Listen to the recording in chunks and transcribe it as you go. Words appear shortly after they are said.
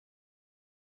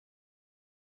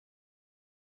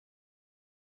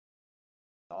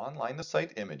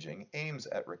On-line-of-sight imaging aims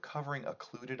at recovering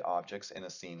occluded objects in a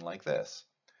scene like this,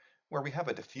 where we have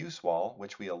a diffuse wall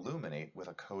which we illuminate with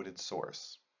a coded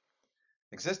source.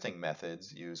 Existing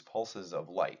methods use pulses of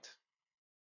light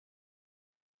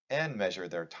and measure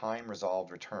their time-resolved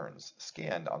returns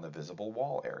scanned on the visible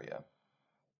wall area.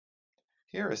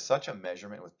 Here is such a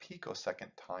measurement with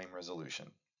picosecond time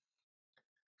resolution.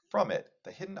 From it,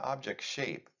 the hidden object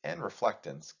shape and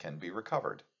reflectance can be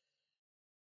recovered.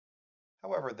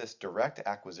 However, this direct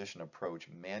acquisition approach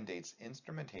mandates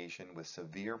instrumentation with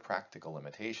severe practical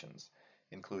limitations,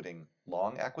 including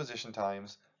long acquisition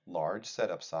times, large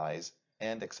setup size,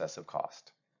 and excessive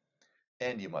cost.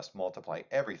 And you must multiply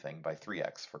everything by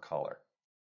 3x for color.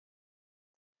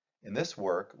 In this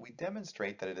work, we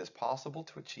demonstrate that it is possible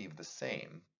to achieve the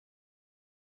same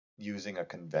using a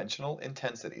conventional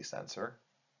intensity sensor,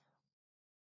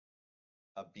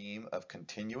 a beam of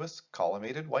continuous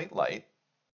collimated white light,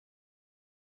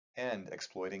 and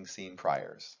exploiting scene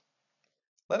priors.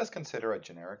 Let us consider a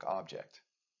generic object.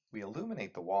 We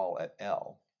illuminate the wall at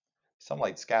L. Some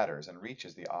light scatters and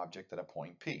reaches the object at a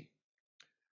point P,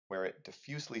 where it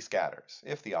diffusely scatters,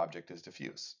 if the object is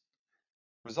diffuse,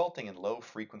 resulting in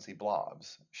low-frequency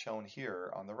blobs, shown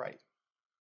here on the right.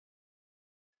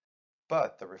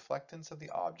 But the reflectance of the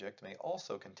object may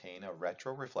also contain a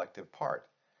retroreflective part,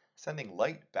 sending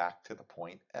light back to the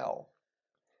point L,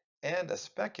 and a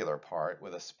specular part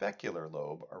with a specular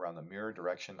lobe around the mirror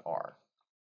direction R.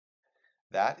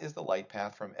 That is the light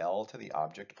path from L to the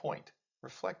object point,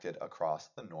 reflected across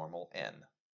the normal N.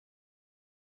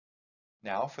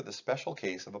 Now for the special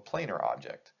case of a planar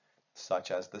object,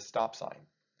 such as the stop sign.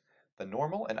 The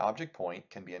normal and object point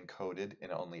can be encoded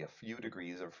in only a few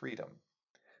degrees of freedom,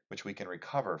 which we can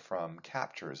recover from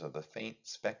captures of the faint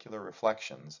specular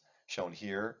reflections shown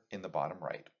here in the bottom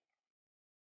right.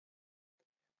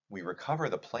 We recover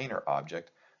the planar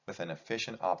object with an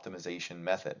efficient optimization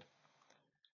method.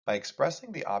 By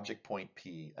expressing the object point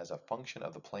P as a function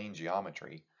of the plane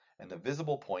geometry and the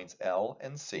visible points L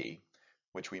and C,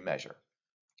 which we measure.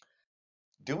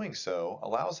 Doing so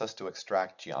allows us to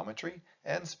extract geometry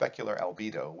and specular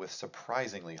albedo with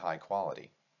surprisingly high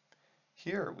quality.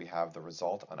 Here we have the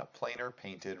result on a planar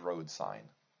painted road sign.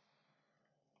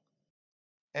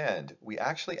 And we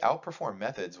actually outperform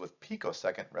methods with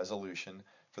picosecond resolution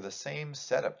for the same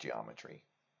setup geometry.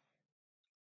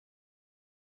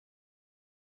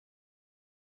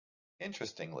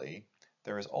 Interestingly,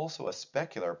 there is also a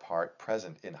specular part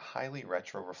present in highly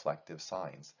retroreflective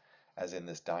signs, as in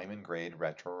this diamond-grade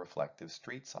retroreflective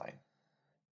street sign.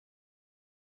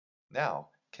 Now,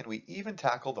 can we even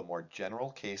tackle the more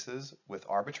general cases with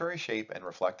arbitrary shape and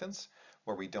reflectance,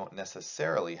 where we don't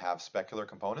necessarily have specular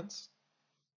components?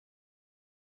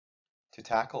 To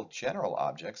tackle general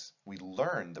objects, we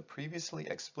learn the previously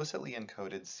explicitly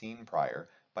encoded scene prior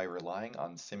by relying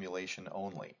on simulation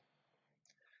only.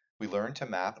 We learn to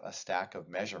map a stack of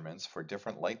measurements for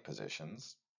different light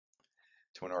positions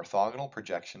to an orthogonal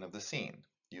projection of the scene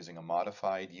using a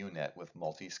modified U-net with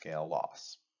multi-scale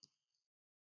loss.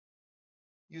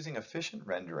 Using efficient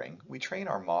rendering, we train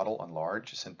our model on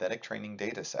large synthetic training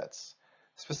datasets.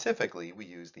 Specifically, we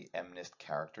use the MNIST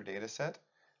character dataset,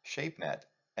 ShapeNet,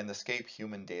 and the SCAPE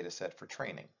human dataset for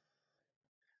training.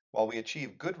 While we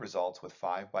achieve good results with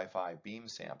 5x5 beam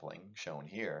sampling, shown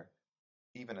here,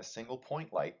 even a single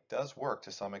point light does work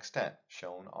to some extent,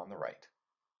 shown on the right.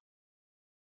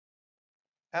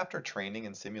 After training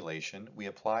and simulation, we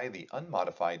apply the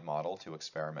unmodified model to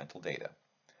experimental data.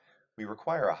 We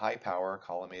require a high-power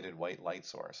collimated white light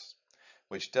source,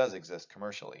 which does exist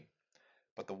commercially,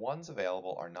 but the ones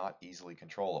available are not easily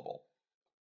controllable.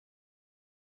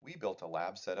 We built a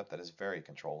lab setup that is very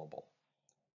controllable.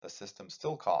 The system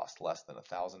still costs less than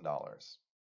 $1,000.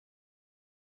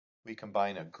 We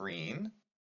combine a green,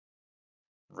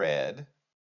 red,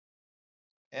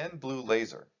 and blue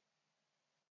laser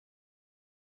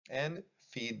and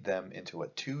feed them into a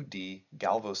 2D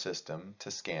galvo system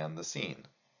to scan the scene.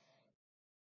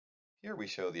 Here we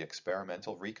show the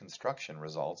experimental reconstruction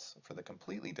results for the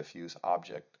completely diffuse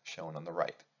object shown on the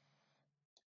right.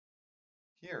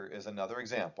 Here is another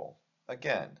example,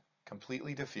 again,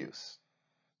 completely diffuse.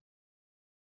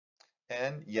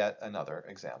 And yet another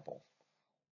example.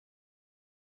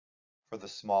 For the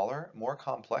smaller, more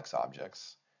complex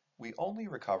objects, we only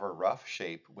recover rough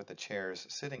shape with the chair's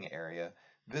sitting area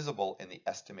visible in the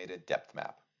estimated depth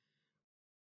map.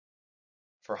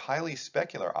 For highly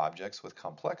specular objects with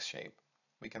complex shape,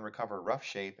 we can recover rough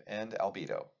shape and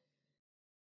albedo.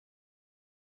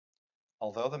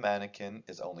 Although the mannequin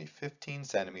is only 15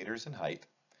 centimeters in height,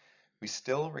 we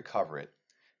still recover it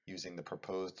using the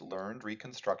proposed learned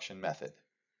reconstruction method.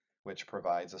 which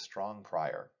provides a strong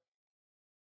prior.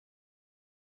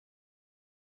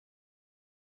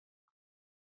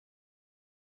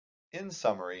 In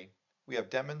summary, we have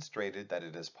demonstrated that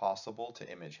it is possible to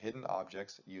image hidden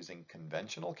objects using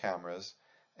conventional cameras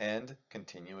and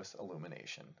continuous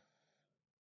illumination.